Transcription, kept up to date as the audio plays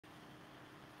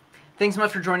Thanks so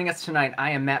much for joining us tonight. I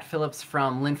am Matt Phillips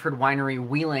from Lynfred Winery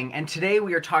Wheeling, and today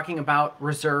we are talking about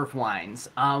reserve wines.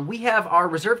 We have our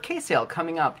reserve case sale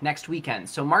coming up next weekend.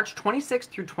 So March 26th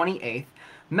through 28th,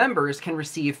 members can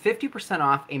receive 50%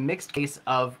 off a mixed case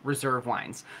of reserve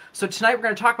wines. So tonight we're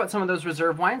going to talk about some of those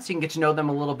reserve wines so you can get to know them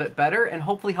a little bit better and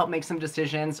hopefully help make some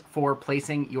decisions for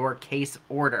placing your case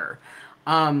order.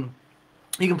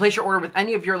 You can place your order with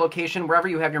any of your location, wherever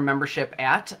you have your membership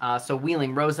at. So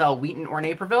Wheeling, Roselle, Wheaton, or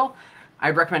Naperville.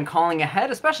 I'd recommend calling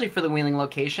ahead, especially for the Wheeling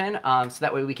location, so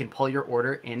that way we can pull your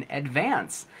order in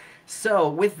advance. So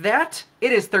with that,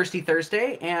 it is Thirsty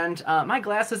Thursday, and my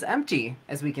glass is empty,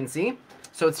 as we can see.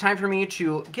 So it's time for me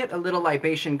to get a little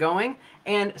libation going.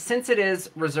 And since it is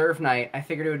reserve night, I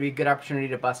figured it would be a good opportunity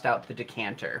to bust out the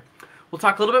decanter. We'll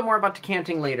talk a little bit more about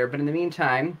decanting later, but in the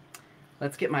meantime,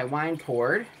 let's get my wine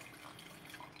poured.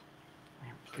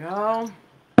 Go.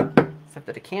 Set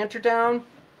the decanter down.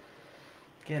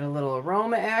 Get a little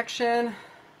aroma action.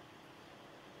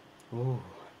 Ooh.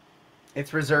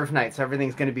 It's reserve night, so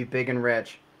everything's going to be big and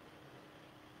rich.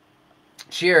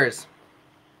 Cheers.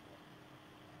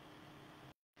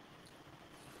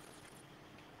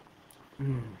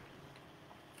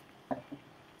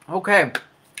 Okay,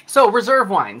 so reserve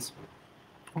wines.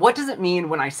 What does it mean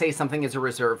when I say something is a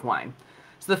reserve wine?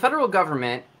 So the federal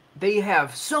government, they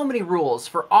have so many rules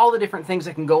for all the different things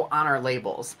that can go on our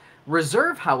labels.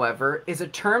 Reserve, however, is a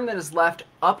term that is left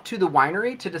up to the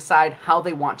winery to decide how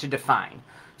they want to define.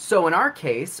 So in our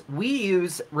case, we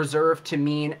use reserve to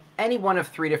mean any one of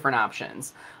three different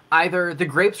options. Either the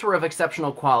grapes were of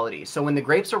exceptional quality. So when the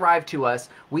grapes arrived to us,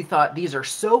 we thought these are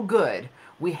so good,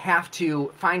 we have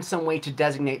to find some way to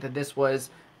designate that this was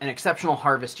an exceptional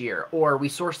harvest year, or we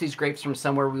source these grapes from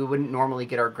somewhere we wouldn't normally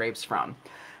get our grapes from.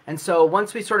 And so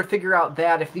once we sort of figure out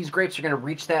that if these grapes are going to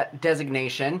reach that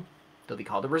designation, they'll be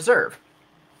called a reserve.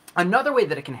 Another way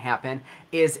that it can happen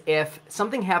is if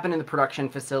something happened in the production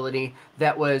facility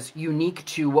that was unique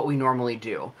to what we normally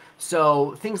do.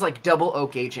 So things like double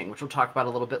oak aging, which we'll talk about a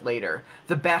little bit later.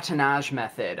 The batonnage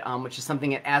method, which is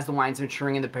something that as the wine's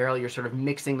maturing in the barrel, you're sort of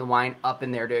mixing the wine up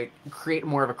in there to create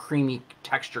more of a creamy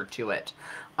texture to it.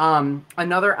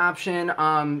 Another option,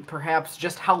 perhaps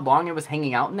just how long it was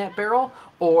hanging out in that barrel,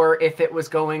 or if it was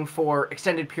going for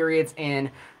extended periods in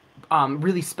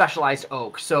really specialized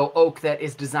oak. So oak that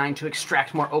is designed to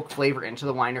extract more oak flavor into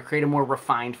the wine or create a more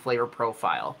refined flavor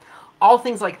profile. All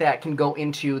things like that can go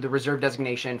into the reserve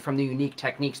designation from the unique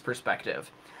techniques perspective.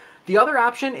 The other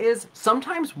option is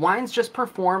sometimes wines just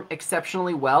perform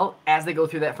exceptionally well as they go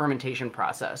through that fermentation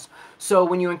process. So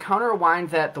when you encounter a wine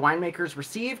that the winemakers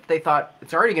received, they thought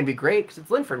it's already going to be great because it's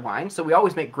Lynfred wine, so we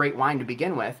always make great wine to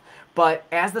begin with. But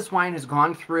as this wine has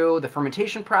gone through the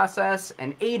fermentation process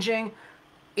and aging,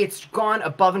 it's gone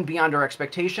above and beyond our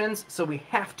expectations, so we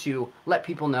have to let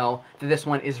people know that this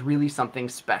one is really something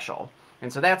special.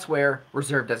 And so that's where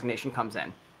reserve designation comes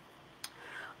in.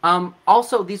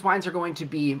 Also, these wines are going to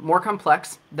be more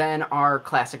complex than our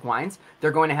classic wines.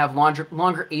 They're going to have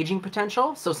longer aging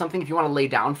potential, so something if you want to lay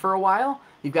down for a while,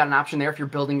 you've got an option there if you're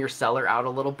building your cellar out a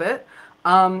little bit.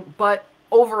 But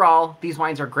overall, these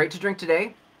wines are great to drink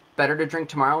today, better to drink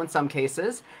tomorrow in some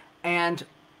cases, and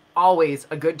always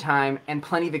a good time and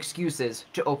plenty of excuses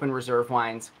to open reserve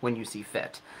wines when you see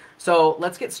fit. So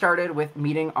let's get started with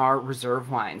meeting our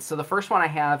reserve wines. So the first one I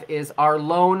have is our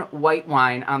lone white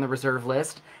wine on the reserve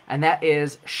list, and that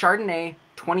is Chardonnay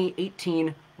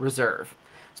 2018 Reserve.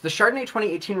 So the Chardonnay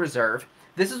 2018 Reserve,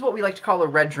 this is what we like to call a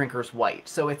red drinker's white.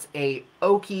 So it's a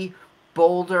oaky,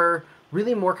 bolder,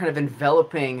 really more kind of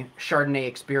enveloping Chardonnay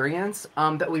experience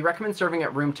that we recommend serving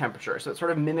at room temperature. So it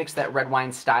sort of mimics that red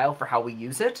wine style for how we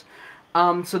use it.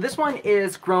 So this one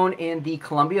is grown in the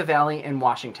Columbia Valley in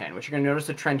Washington, which you're going to notice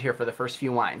a trend here for the first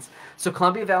few wines. So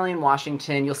Columbia Valley in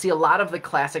Washington, you'll see a lot of the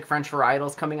classic French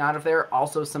varietals coming out of there,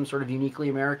 also some sort of uniquely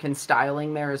American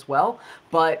styling there as well.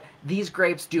 But these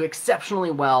grapes do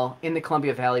exceptionally well in the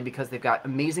Columbia Valley because they've got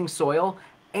amazing soil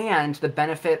and the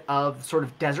benefit of sort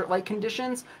of desert-like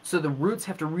conditions, so the roots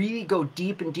have to really go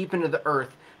deep and deep into the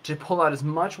earth to pull out as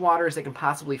much water as they can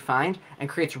possibly find and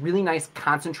creates really nice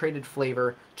concentrated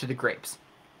flavor to the grapes.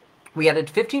 We added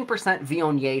 15%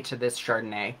 Viognier to this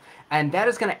Chardonnay, and that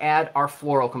is going to add our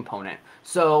floral component.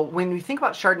 So when we think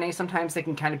about Chardonnay, sometimes they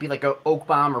can kind of be like an oak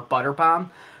bomb or butter bomb.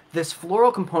 This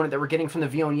floral component that we're getting from the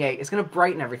Viognier is going to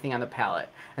brighten everything on the palate.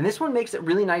 And this one makes it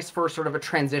really nice for sort of a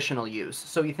transitional use.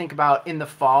 So you think about in the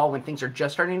fall when things are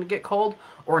just starting to get cold,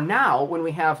 or now when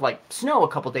we have like snow a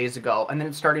couple days ago and then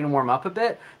it's starting to warm up a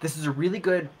bit, this is a really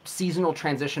good seasonal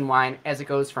transition wine as it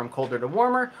goes from colder to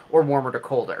warmer or warmer to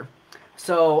colder.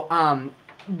 So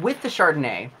with the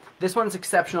Chardonnay, This one's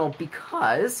exceptional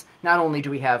because not only do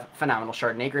we have phenomenal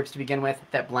Chardonnay grapes to begin with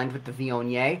that blend with the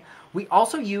Viognier, we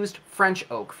also used French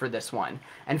oak for this one.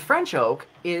 And French oak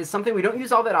is something we don't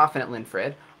use all that often at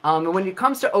Lynfred. And when it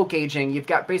comes to oak aging, you've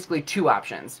got basically two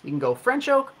options. You can go French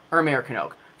oak or American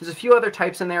oak. There's a few other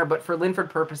types in there, but for Lynfred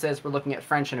purposes, we're looking at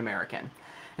French and American.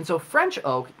 And so French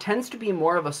oak tends to be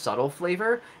more of a subtle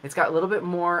flavor. It's got a little bit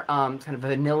more kind of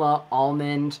vanilla,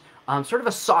 almond, sort of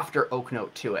a softer oak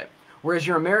note to it. Whereas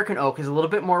your American oak is a little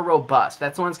bit more robust.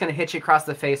 That's the one that's going to hit you across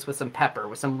the face with some pepper,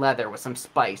 with some leather, with some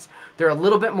spice. They're a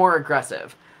little bit more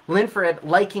aggressive. Lynfred,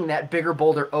 liking that bigger,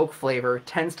 bolder oak flavor,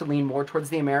 tends to lean more towards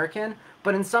the American,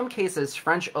 but in some cases,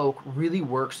 French oak really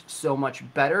works so much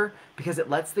better because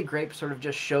it lets the grape sort of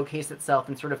just showcase itself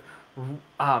and sort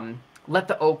of let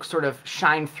the oak sort of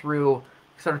shine through,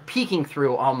 sort of peeking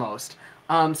through almost.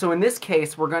 So in this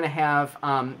case, we're going to have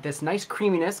this nice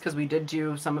creaminess because we did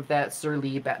do some of that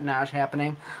Surly batonnage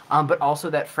happening, but also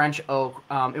that French oak.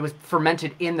 It was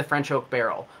fermented in the French oak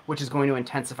barrel, which is going to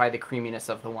intensify the creaminess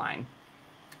of the wine.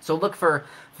 So look for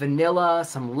vanilla,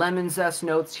 some lemon zest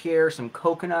notes here, some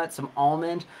coconut, some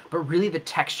almond, but really the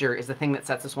texture is the thing that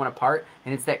sets this one apart,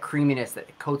 and it's that creaminess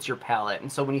that coats your palate.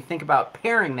 And so when you think about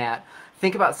pairing that,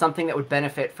 think about something that would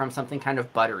benefit from something kind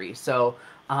of buttery. So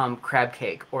crab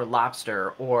cake or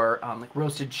lobster or like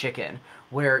roasted chicken,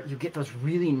 where you get those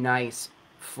really nice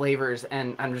flavors,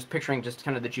 and I'm just picturing just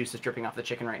kind of the juices dripping off the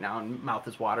chicken right now and mouth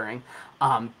is watering.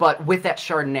 But with that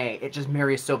Chardonnay, it just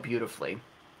marries so beautifully.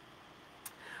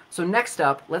 So next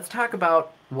up, let's talk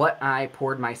about what I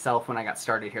poured myself when I got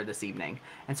started here this evening.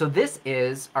 And so this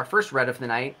is our first red of the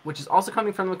night, which is also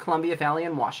coming from the Columbia Valley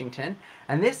in Washington.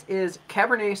 And this is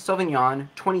Cabernet Sauvignon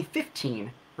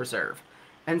 2015 Reserve.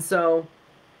 And so,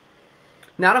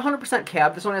 not 100%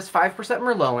 Cab. This one has 5%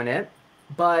 Merlot in it,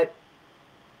 but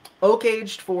oak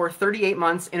aged for 38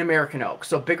 months in American oak.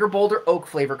 So bigger, bolder oak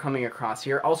flavor coming across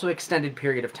here. Also extended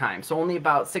period of time. So only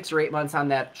about 6 or 8 months on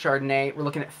that Chardonnay. We're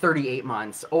looking at 38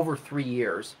 months, over 3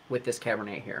 years with this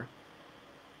Cabernet here.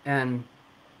 And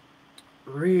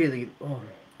really,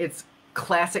 it's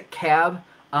classic Cab.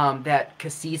 That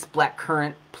cassis,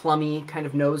 blackcurrant, plummy kind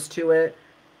of nose to it.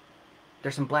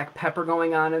 There's some black pepper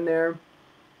going on in there.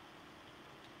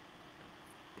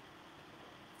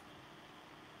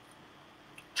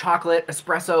 Chocolate,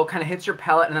 espresso kind of hits your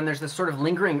palate, and then there's this sort of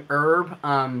lingering herb.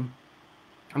 I'm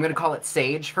going to call it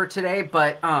sage for today,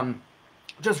 but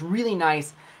just really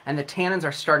nice, and the tannins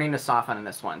are starting to soften in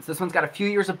this one. So this one's got a few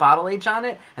years of bottle age on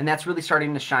it, and that's really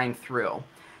starting to shine through.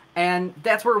 And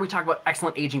that's where we talk about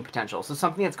excellent aging potential. So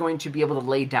something that's going to be able to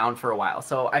lay down for a while.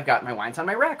 So I've got my wines on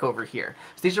my rack over here.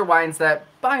 So these are wines that,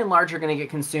 by and large, are going to get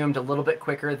consumed a little bit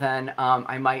quicker than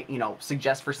I might,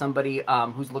 suggest for somebody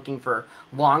who's looking for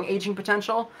long aging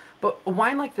potential. But a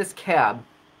wine like this Cab,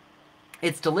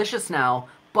 it's delicious now,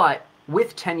 but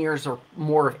with 10 years or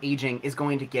more of aging is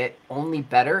going to get only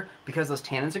better because those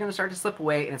tannins are going to start to slip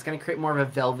away, and it's going to create more of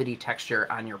a velvety texture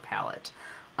on your palate.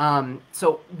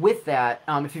 So with that,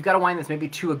 if you've got a wine that's maybe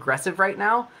too aggressive right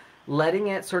now, letting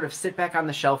it sort of sit back on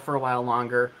the shelf for a while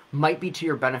longer might be to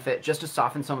your benefit, just to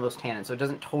soften some of those tannins so it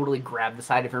doesn't totally grab the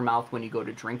side of your mouth when you go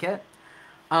to drink it.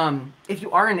 If you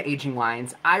are into aging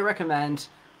wines, I recommend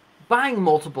buying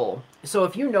multiple. So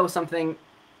if you know something,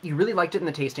 you really liked it in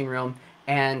the tasting room,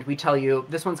 and we tell you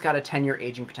this one's got a 10-year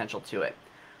aging potential to it,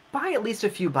 buy at least a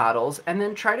few bottles and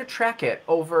then try to track it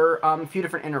over a few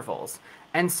different intervals.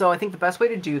 And so I think the best way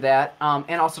to do that,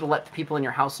 and also to let the people in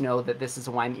your house know that this is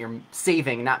a wine that you're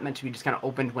saving, not meant to be just kind of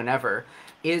opened whenever,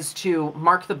 is to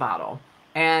mark the bottle.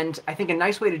 And I think a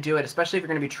nice way to do it, especially if you're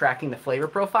going to be tracking the flavor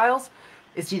profiles,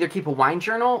 is to either keep a wine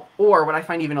journal, or what I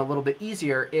find even a little bit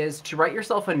easier is to write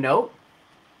yourself a note,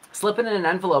 slip it in an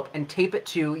envelope, and tape it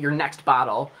to your next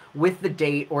bottle with the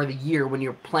date or the year when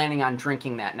you're planning on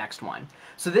drinking that next one.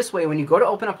 So this way, when you go to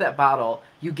open up that bottle,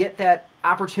 you get that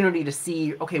opportunity to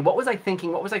see, okay, what was I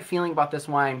thinking, what was I feeling about this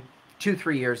wine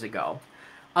 2-3 years ago?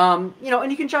 And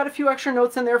you can jot a few extra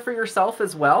notes in there for yourself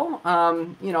as well.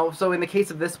 So in the case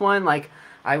of this one, like,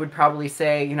 I would probably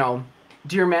say,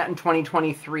 Dear Matt in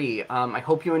 2023, I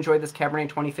hope you enjoyed this Cabernet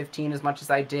 2015 as much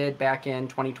as I did back in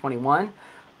 2021.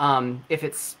 If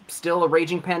it's still a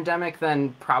raging pandemic,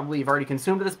 then probably you've already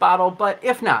consumed this bottle, but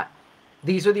if not,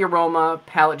 these are the aroma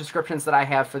palette descriptions that I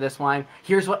have for this wine.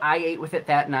 Here's what I ate with it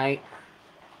that night.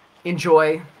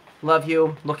 Enjoy, love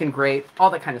you, looking great, all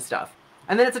that kind of stuff.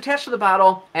 And then it's attached to the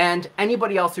bottle, and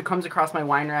anybody else who comes across my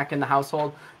wine rack in the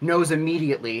household knows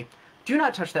immediately, do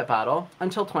not touch that bottle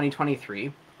until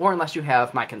 2023, or unless you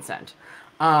have my consent.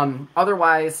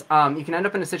 Otherwise, you can end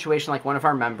up in a situation like one of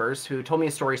our members who told me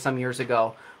a story some years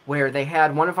ago where they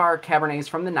had one of our Cabernets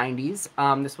from the 90s.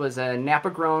 This was a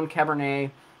Napa-grown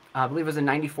Cabernet. I believe it was a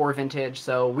 94 vintage,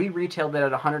 so we retailed it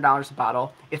at $100 a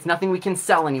bottle. It's nothing we can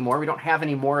sell anymore. We don't have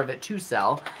any more of it to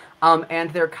sell.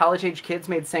 And their college-age kids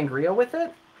made sangria with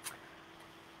it.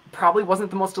 Probably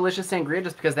wasn't the most delicious sangria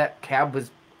just because that cab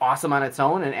was awesome on its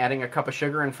own, and adding a cup of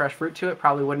sugar and fresh fruit to it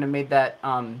probably wouldn't have made that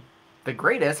the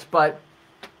greatest, but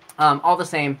all the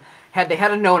same, had they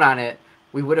had a note on it,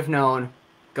 we would have known,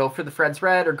 go for the Fred's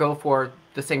Red or go for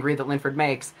the sangria that Lynfred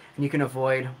makes, and you can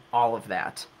avoid all of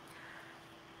that.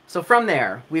 So from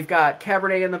there, we've got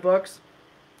Cabernet in the books.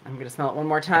 I'm going to smell it one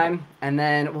more time, and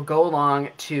then we'll go along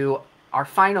to our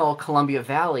final Columbia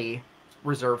Valley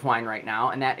Reserve wine right now,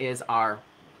 and that is our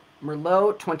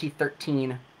Merlot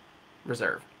 2013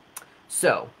 Reserve.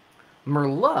 So,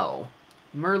 Merlot.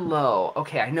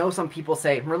 Okay, I know some people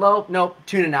say, Merlot, nope,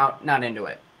 tuning out, not into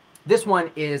it. This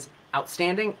one is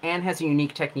outstanding and has a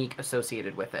unique technique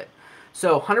associated with it.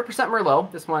 So, 100%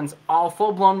 Merlot. This one's all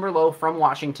full-blown Merlot from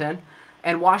Washington.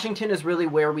 And Washington is really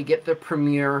where we get the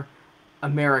premier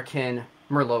American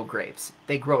Merlot grapes.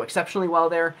 They grow exceptionally well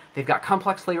there. They've got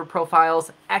complex flavor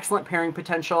profiles, excellent pairing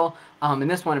potential, and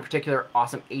this one in particular,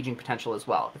 awesome aging potential as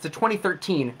well. It's a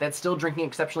 2013 that's still drinking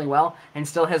exceptionally well and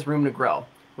still has room to grow,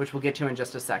 which we'll get to in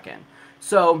just a second.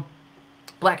 So,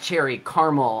 black cherry,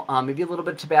 caramel, maybe a little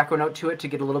bit of tobacco note to it to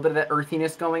get a little bit of that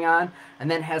earthiness going on, and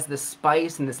then has this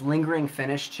spice and this lingering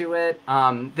finish to it.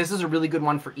 This is a really good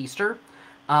one for Easter.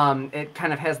 It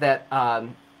kind of has that,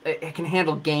 it can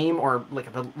handle game or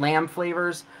like the lamb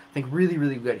flavors. I think really,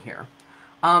 really good here.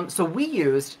 So we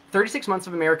used 36 months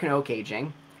of American oak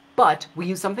aging, but we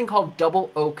use something called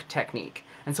double oak technique.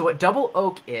 And so what double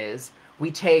oak is,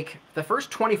 we take the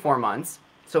first 24 months,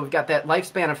 so we've got that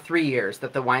lifespan of 3 years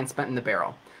that the wine spent in the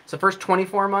barrel. So first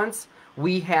 24 months,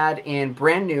 we had in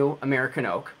brand new American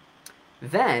oak.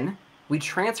 Then we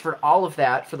transferred all of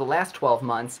that for the last 12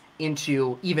 months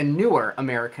into even newer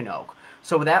American oak.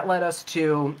 So that led us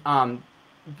to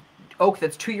oak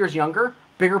that's 2 years younger,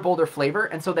 bigger, bolder flavor,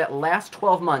 and so that last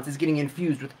 12 months is getting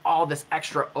infused with all this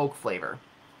extra oak flavor.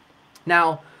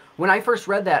 Now, when I first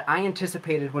read that, I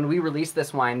anticipated when we released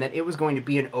this wine that it was going to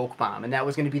be an oak bomb, and that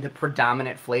was going to be the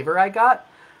predominant flavor I got.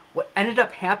 What ended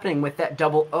up happening with that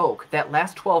double oak, that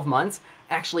last 12 months,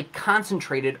 actually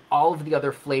concentrated all of the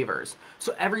other flavors.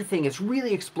 So everything is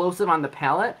really explosive on the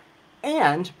palate,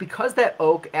 and because that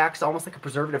oak acts almost like a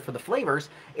preservative for the flavors,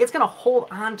 it's going to hold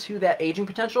on to that aging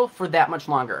potential for that much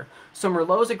longer. So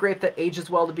Merlot is a grape that ages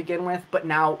well to begin with, but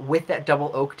now with that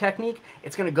double oak technique,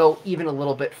 it's going to go even a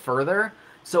little bit further.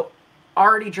 So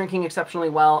already drinking exceptionally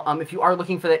well. If you are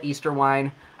looking for that Easter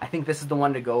wine, I think this is the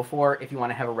one to go for if you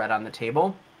want to have a red on the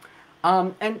table.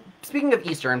 And speaking of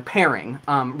Easter and pairing,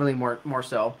 really more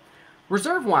so,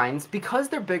 reserve wines, because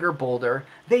they're bigger, bolder,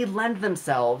 they lend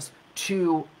themselves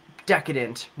to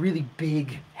decadent, really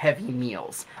big, heavy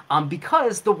meals,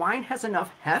 because the wine has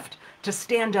enough heft to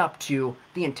stand up to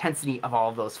the intensity of all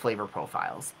of those flavor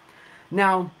profiles.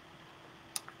 Now,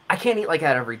 I can't eat like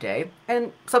that every day,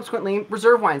 and subsequently,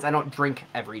 reserve wines I don't drink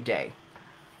every day.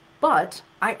 But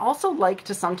I also like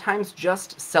to sometimes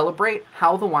just celebrate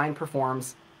how the wine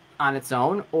performs on its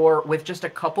own or with just a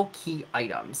couple key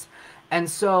items. And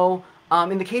so,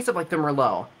 in the case of like the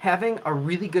Merlot, having a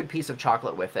really good piece of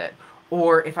chocolate with it,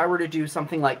 or if I were to do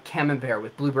something like Camembert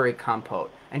with blueberry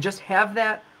compote, and just have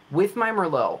that with my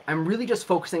Merlot, I'm really just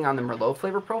focusing on the Merlot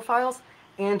flavor profiles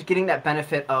and getting that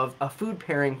benefit of a food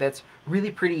pairing that's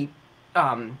really pretty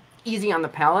easy on the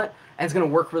palate and is going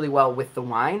to work really well with the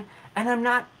wine. And I'm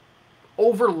not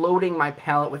overloading my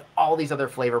palate with all these other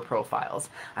flavor profiles.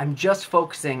 I'm just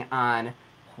focusing on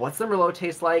what's the Merlot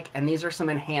taste like, and these are some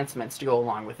enhancements to go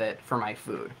along with it for my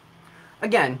food.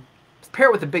 Again, pair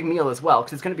it with a big meal as well,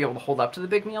 because it's going to be able to hold up to the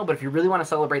big meal, but if you really want to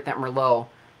celebrate that Merlot,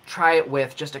 try it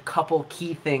with just a couple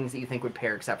key things that you think would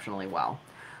pair exceptionally well.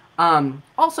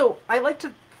 Also, I like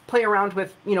to play around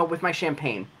with, with my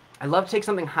champagne. I love to take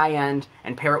something high-end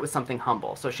and pair it with something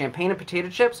humble. So champagne and potato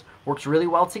chips works really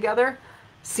well together.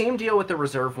 Same deal with the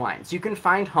reserve wines. You can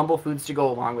find humble foods to go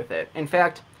along with it. In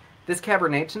fact, this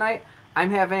Cabernet tonight,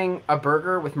 I'm having a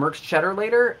burger with Merck's cheddar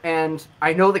later, and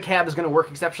I know the cab is going to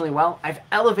work exceptionally well. I've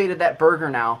elevated that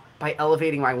burger now by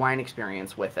elevating my wine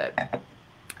experience with it.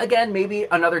 Again, maybe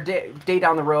another day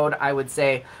down the road, I would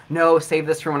say, no, save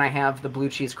this for when I have the blue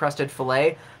cheese crusted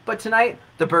filet. But tonight,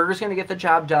 the burger's going to get the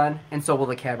job done, and so will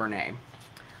the Cabernet.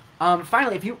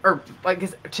 Finally,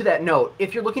 to that note,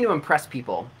 if you're looking to impress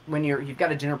people when you've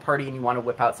got a dinner party and you want to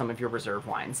whip out some of your reserve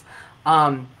wines,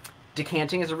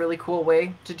 Decanting is a really cool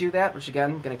way to do that, which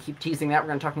again, I'm going to keep teasing that. We're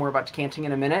going to talk more about decanting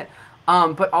in a minute.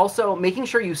 But also making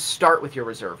sure you start with your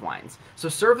reserve wines. So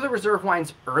serve the reserve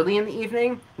wines early in the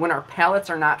evening when our palates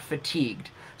are not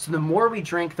fatigued. So the more we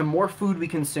drink, the more food we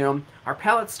consume, our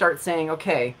palates start saying,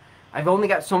 okay, I've only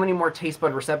got so many more taste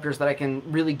bud receptors that I can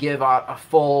really give a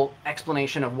full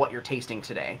explanation of what you're tasting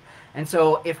today. And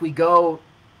so if we go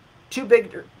too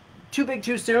big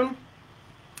too soon,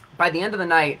 by the end of the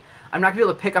night, I'm not going to be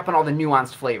able to pick up on all the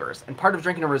nuanced flavors. And part of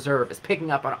drinking a reserve is picking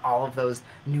up on all of those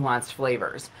nuanced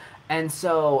flavors. And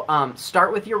so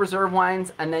start with your reserve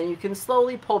wines, and then you can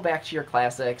slowly pull back to your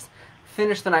classics.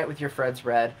 Finish the night with your Fred's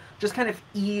Red. Just kind of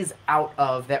ease out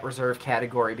of that reserve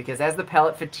category, because as the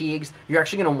palate fatigues, you're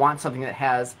actually going to want something that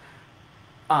has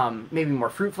maybe more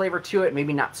fruit flavor to it,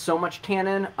 maybe not so much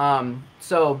tannin.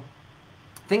 So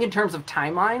think in terms of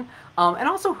timeline, and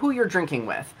also who you're drinking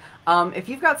with. If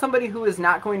you've got somebody who is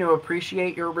not going to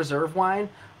appreciate your reserve wine,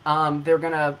 they're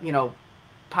going to, you know,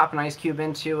 pop an ice cube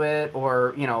into it,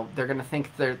 or, you know, they're going to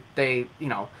think they, you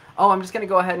know, oh, I'm just going to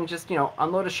go ahead and just, you know,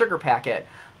 unload a sugar packet.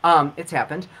 It's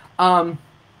happened.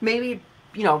 Maybe,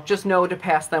 you know, just know to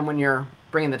pass them when you're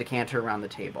bringing the decanter around the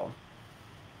table.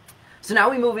 So now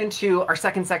we move into our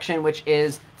second section, which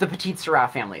is the Petite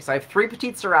Syrah family. So I have 3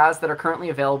 Petite Syrahs that are currently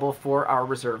available for our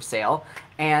reserve sale.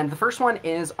 And the first one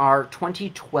is our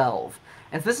 2012.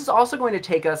 And so this is also going to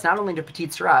take us not only to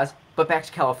Petite Syrahs, but back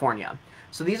to California.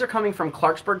 So these are coming from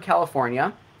Clarksburg,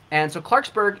 California. And so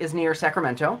Clarksburg is near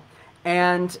Sacramento.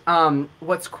 And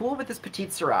what's cool with this Petite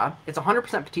Syrah, it's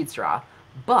 100% Petite Syrah,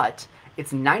 but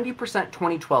it's 90%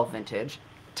 2012 vintage,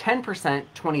 10%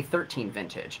 2013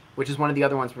 vintage, which is one of the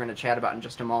other ones we're going to chat about in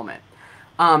just a moment.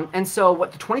 And so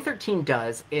what the 2013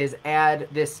 does is add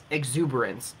this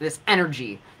exuberance, this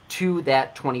energy to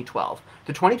that 2012.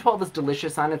 The 2012 is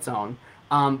delicious on its own,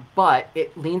 but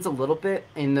it leans a little bit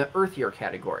in the earthier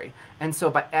category. And so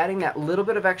by adding that little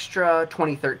bit of extra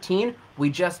 2013, we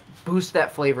just boost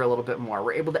that flavor a little bit more.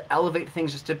 We're able to elevate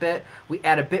things just a bit. We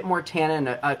add a bit more tannin,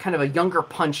 a kind of a younger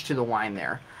punch to the wine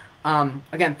there.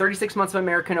 Again, 36 months of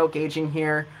American oak aging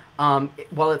here.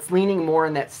 While it's leaning more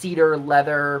in that cedar,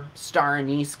 leather, star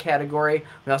anise category,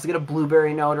 we also get a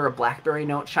blueberry note or a blackberry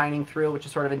note shining through, which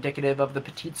is sort of indicative of the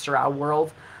Petite Syrah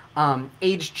world.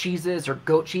 Aged cheeses or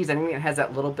goat cheese, anything that has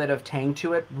that little bit of tang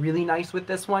to it, really nice with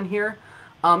this one here.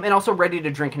 And also ready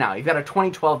to drink now. You've got a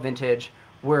 2012 vintage.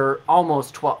 We're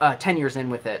almost 10 years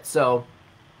in with it. So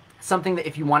something that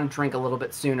if you want to drink a little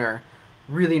bit sooner,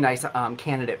 really nice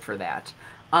candidate for that.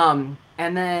 And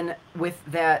then with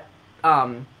that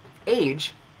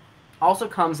age also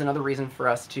comes another reason for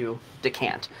us to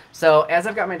decant. So as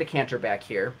I've got my decanter back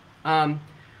here,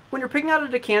 when you're picking out a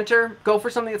decanter, go for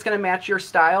something that's going to match your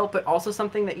style, but also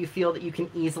something that you feel that you can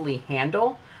easily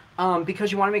handle,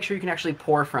 because you want to make sure you can actually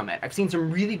pour from it. I've seen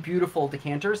some really beautiful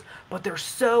decanters, but they're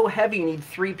so heavy you need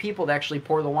 3 people to actually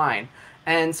pour the wine.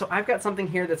 And so I've got something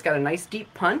here that's got a nice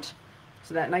deep punt,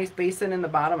 so that nice basin in the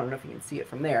bottom. I don't know if you can see it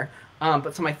from there.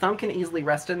 But so my thumb can easily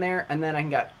rest in there, and then I can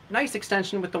get nice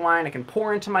extension with the wine. I can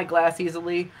pour into my glass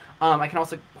easily. I can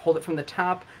also hold it from the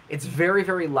top. It's very,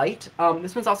 very light.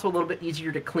 This one's also a little bit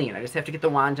easier to clean. I just have to get the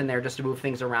wand in there just to move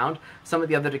things around. Some of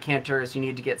the other decanters, you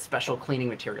need to get special cleaning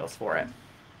materials for it.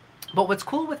 But what's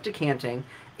cool with decanting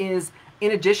is,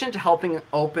 in addition to helping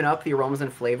open up the aromas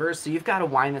and flavors, so you've got a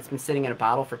wine that's been sitting in a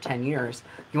bottle for 10 years,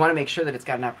 you want to make sure that it's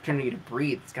got an opportunity to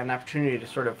breathe, it's got an opportunity to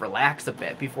sort of relax a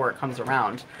bit before it comes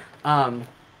around.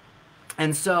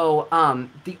 And so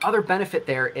the other benefit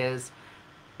there is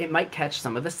it might catch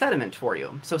some of the sediment for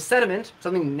you. So sediment,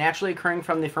 something naturally occurring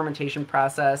from the fermentation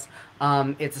process,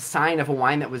 it's a sign of a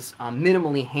wine that was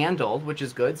minimally handled, which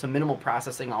is good, so minimal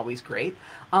processing, always great.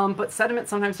 But sediment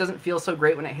sometimes doesn't feel so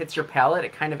great when it hits your palate.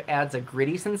 It kind of adds a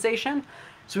gritty sensation.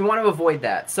 So we want to avoid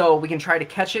that. So we can try to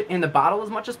catch it in the bottle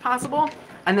as much as possible,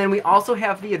 and then we also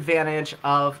have the advantage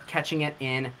of catching it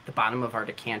in the bottom of our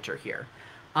decanter here.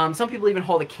 Some people even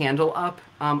hold a candle up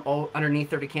underneath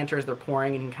their decanter as they're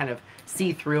pouring, and you can kind of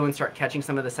see through and start catching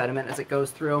some of the sediment as it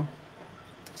goes through.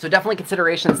 So definitely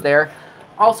considerations there.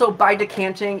 Also, by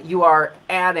decanting, you are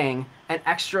adding an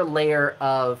extra layer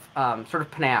of sort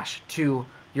of panache to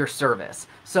your service.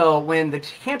 So when the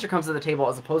decanter comes to the table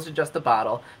as opposed to just the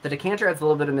bottle, the decanter adds a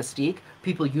little bit of mystique.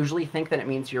 People usually think that it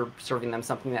means you're serving them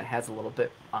something that has a little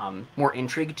bit more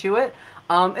intrigue to it.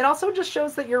 It also just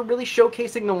shows that you're really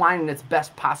showcasing the wine in its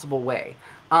best possible way.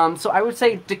 So I would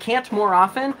say decant more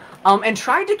often, and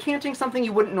try decanting something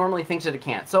you wouldn't normally think to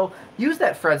decant. So use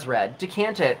that Fred's Red,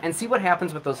 decant it, and see what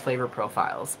happens with those flavor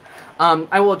profiles.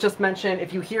 I will just mention,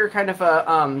 if you hear kind of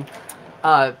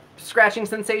a scratching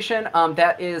sensation,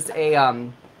 that is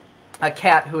a a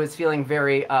cat who is feeling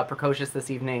very precocious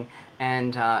this evening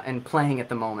and playing at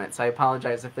the moment. So I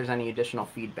apologize if there's any additional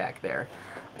feedback there.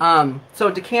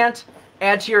 So decant,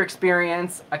 add to your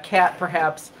experience. A cat,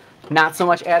 perhaps, not so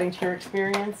much adding to your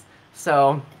experience.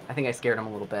 So I think I scared him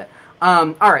a little bit.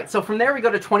 All right, so from there we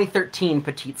go to 2013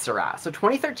 Petite Syrah. So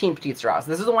 2013 Petite Syrah.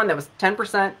 So this is the one that was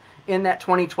 10% in that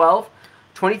 2012.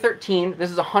 2013, this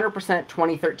is 100%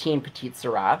 2013 Petite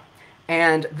Syrah.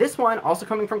 And this one, also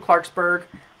coming from Clarksburg,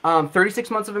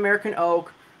 36 months of American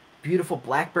oak, beautiful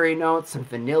blackberry notes, some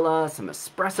vanilla, some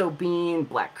espresso bean,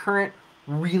 black currant,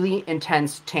 really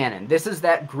intense tannin. This is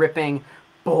that gripping,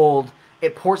 bold,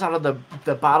 it pours out of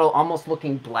the bottle almost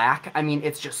looking black. I mean,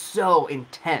 it's just so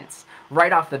intense.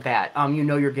 Right off the bat, you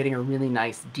know you're getting a really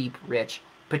nice, deep, rich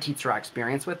Petite Syrah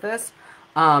experience with this.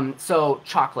 So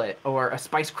chocolate or a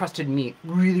spice-crusted meat,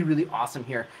 really, really awesome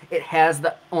here. It has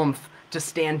the oomph to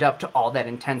stand up to all that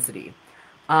intensity.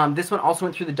 This one also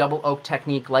went through the double oak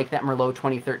technique like that Merlot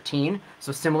 2013,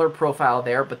 so similar profile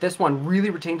there, but this one really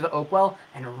retained the oak well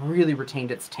and really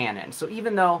retained its tannin. So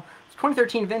even though it's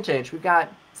 2013 vintage, we've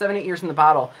got 7-8 years in the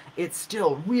bottle, it's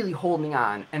still really holding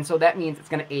on, and so that means it's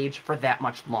going to age for that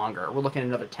much longer. We're looking at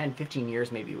another 10-15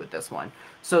 years maybe with this one.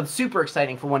 So it's super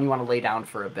exciting for when you want to lay down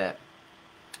for a bit.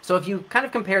 So if you kind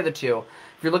of compare the two,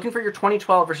 if you're looking for your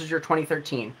 2012 versus your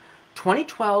 2013,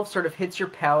 2012 sort of hits your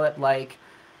palate like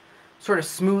sort of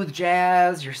smooth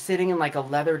jazz. You're sitting in like a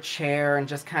leather chair and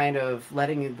just kind of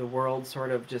letting the world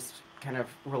sort of just kind of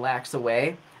relax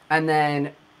away. And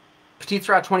then Petite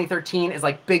Syrah 2013 is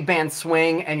like big band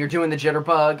swing and you're doing the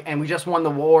jitterbug and we just won the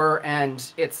war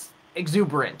and it's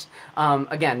exuberant.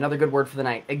 Again, another good word for the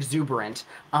night, exuberant.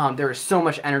 There is so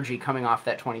much energy coming off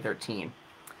that 2013.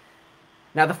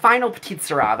 Now the final Petite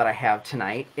Syrah that I have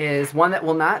tonight is one that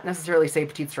will not necessarily say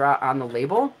Petite Syrah on the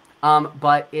label,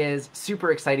 but is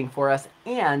super exciting for us,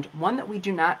 and one that we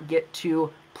do not get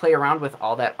to play around with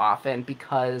all that often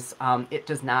because it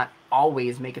does not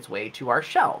always make its way to our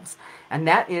shelves. And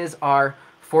that is our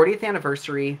 40th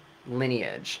anniversary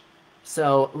Lineage.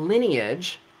 So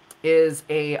Lineage is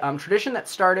a tradition that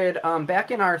started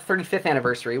back in our 35th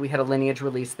anniversary. We had a Lineage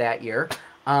release that year.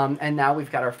 And now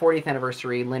we've got our 40th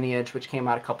anniversary Lineage, which came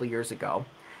out a couple years ago.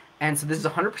 And so this is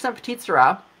 100% Petite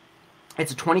Syrah.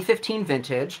 It's a 2015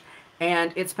 vintage,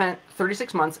 and it spent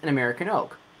 36 months in American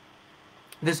oak.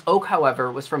 This oak,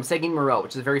 however, was from Seguin Moreau,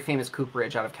 which is a very famous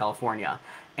cooperage out of California.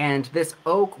 And this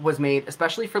oak was made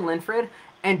especially for Lynfred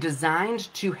and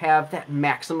designed to have that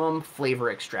maximum flavor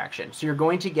extraction. So you're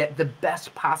going to get the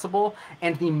best possible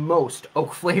and the most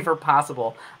oak flavor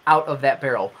possible out of that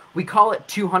barrel. We call it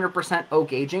 200%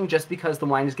 oak aging just because the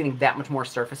wine is getting that much more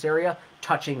surface area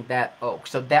touching that oak.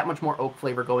 So that much more oak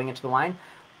flavor going into the wine,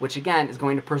 which again is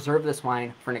going to preserve this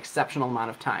wine for an exceptional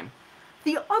amount of time.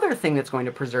 The other thing that's going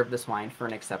to preserve this wine for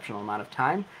an exceptional amount of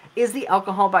time is the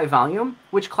alcohol by volume,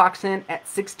 which clocks in at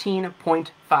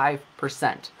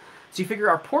 16.5%. So you figure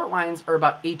our port wines are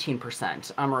about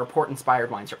 18%, or our port-inspired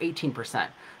wines are 18%.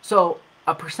 So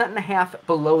 1.5%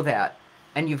 below that,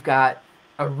 and you've got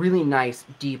a really nice,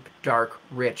 deep, dark,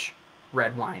 rich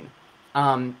red wine.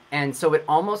 And so it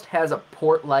almost has a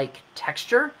port-like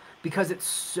texture because it's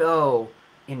so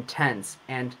intense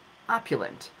and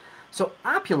opulent. So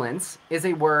opulence is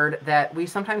a word that we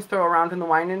sometimes throw around in the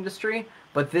wine industry,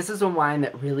 but this is a wine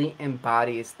that really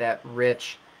embodies that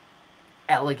rich,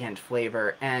 elegant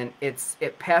flavor, and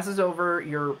it passes over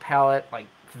your palate like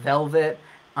velvet,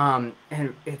 and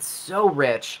it's so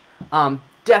rich.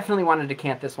 Definitely want to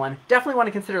decant this one. Definitely want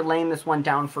to consider laying this one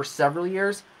down for several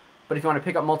years, but if you want to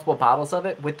pick up multiple bottles of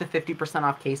it with the 50%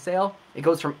 off case sale, it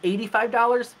goes from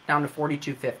 $85 down to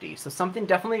 $42.50. So something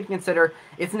definitely to consider.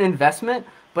 It's an investment,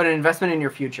 but an investment in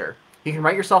your future. You can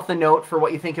write yourself the note for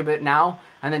what you think of it now,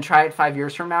 and then try it 5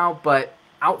 years from now, but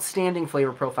outstanding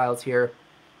flavor profiles here.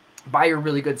 Buy your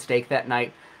really good steak that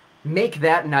night. Make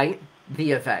that night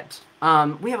the event.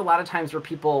 We have a lot of times where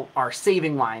people are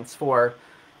saving wines for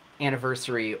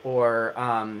anniversary or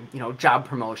job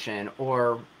promotion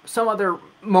or some other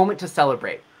moment to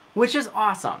celebrate, which is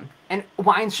awesome. And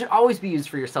wines should always be used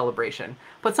for your celebration.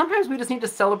 But sometimes we just need to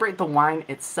celebrate the wine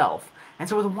itself. And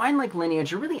so with a wine like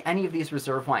Lineage, or really any of these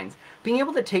reserve wines, being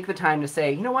able to take the time to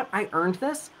say, you know what, I earned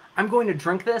this. I'm going to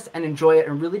drink this and enjoy it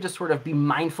and really just sort of be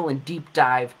mindful and deep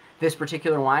dive this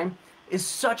particular wine is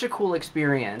such a cool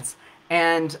experience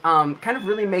and kind of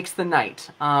really makes the night.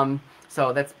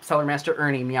 So that's Cellar Master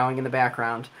Ernie meowing in the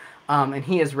background. And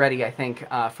he is ready, I think,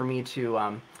 for me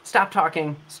to stop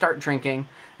talking, start drinking.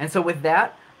 And so with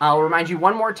that, I'll remind you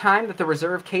one more time that the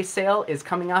Reserve case sale is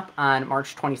coming up on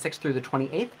March 26th through the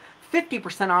 28th.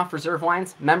 50% off Reserve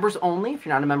wines, members only. If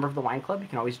you're not a member of the wine club, you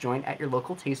can always join at your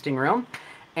local tasting room.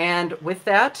 And with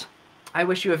that, I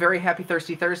wish you a very happy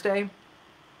Thirsty Thursday.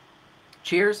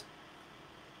 Cheers.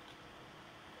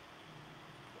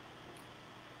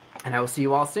 And I will see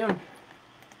you all soon.